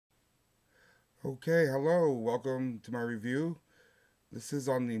Okay, hello, welcome to my review. This is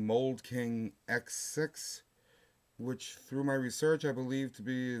on the Mould King X6, which through my research I believe to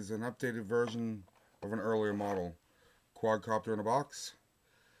be is an updated version of an earlier model. Quadcopter in a box.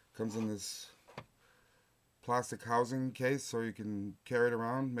 Comes in this plastic housing case so you can carry it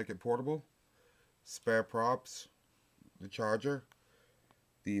around, make it portable. Spare props, the charger,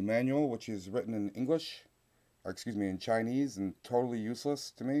 the manual, which is written in English, in Chinese, and totally useless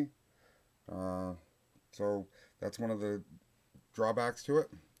to me. Uh, so that's one of the drawbacks to it.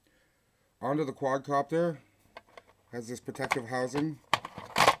 Onto the quadcopter, has this protective housing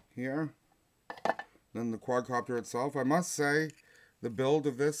here. Then the quadcopter itself, I must say, the build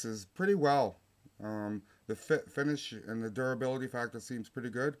of this is pretty well. The finish and the durability factor seems pretty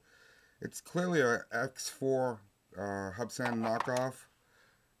good. It's clearly a X4 Hubsan knockoff,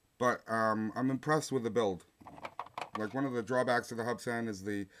 but I'm impressed with the build. Like one of the drawbacks of the Hubsan is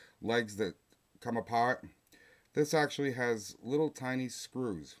the legs that come apart. This actually has little tiny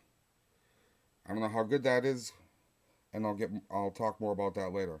screws. I don't know how good that is, and I'll talk more about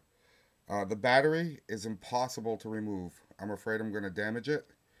that later. The battery is impossible to remove. I'm afraid I'm going to damage it.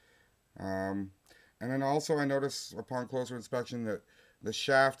 Um, and then also I noticed upon closer inspection that the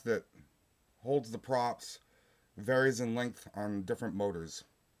shaft that holds the props varies in length on different motors.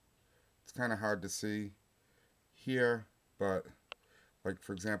 It's kind of hard to see here, but like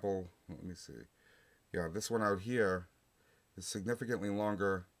for example, let me see. Yeah, this one out here is significantly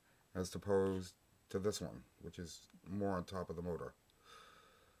longer as opposed to this one, which is more on top of the motor.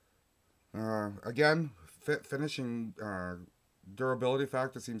 Again, finishing durability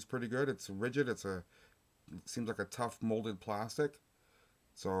factor seems pretty good. It's rigid. It seems like a tough molded plastic.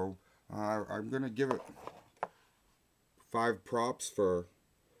 So I'm gonna give it 5 props for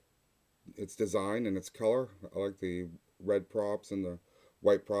its design and its color. I like the red props and the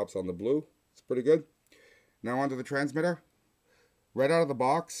white props on the blue. It's pretty good. Now onto the transmitter. Right out of the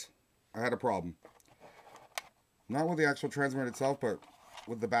box, I had a problem. Not with the actual transmitter itself, but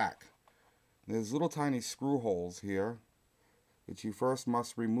with the back. There's little tiny screw holes here that you first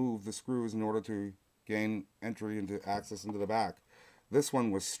must remove the screws in order to gain entry into access into the back. This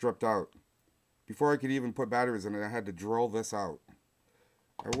one was stripped out. Before I could even put batteries in it, I had to drill this out.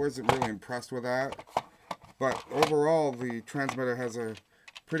 I wasn't really impressed with that, but overall the transmitter has a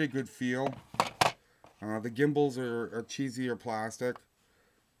pretty good feel. The gimbals are cheesier plastic.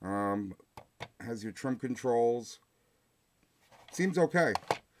 Has your trim controls. Seems okay.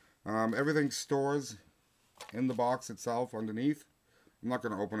 Everything stores in the box itself underneath. I'm not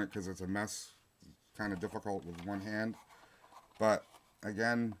going to open it because it's a mess. It's kind of difficult with one hand. But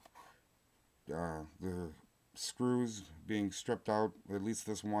again, the screws being stripped out, at least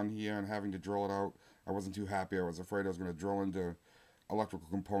this one here, and having to drill it out, I wasn't too happy. I was afraid I was going to drill into electrical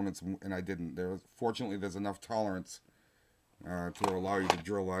components, and I didn't. Fortunately, there's enough tolerance to allow you to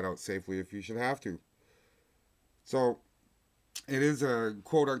drill that out safely if you should have to. So it is a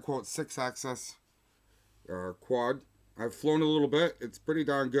quote-unquote 6-axis quad. I've flown a little bit. It's pretty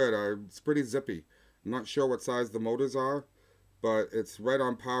darn good. It's pretty zippy. I'm not sure what size the motors are, but it's right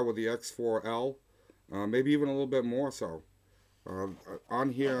on par with the X4L, maybe even a little bit more so.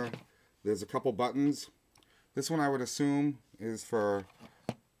 On here, there's a couple buttons. This one I would assume is for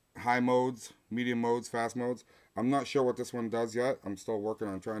high modes, medium modes, fast modes. I'm not sure what this one does yet. I'm still working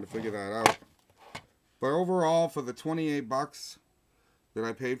on trying to figure that out. But overall, for the 28 bucks that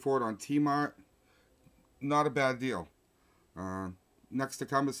I paid for it on T-mart, not a bad deal. Next to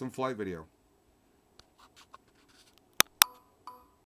come is some flight video.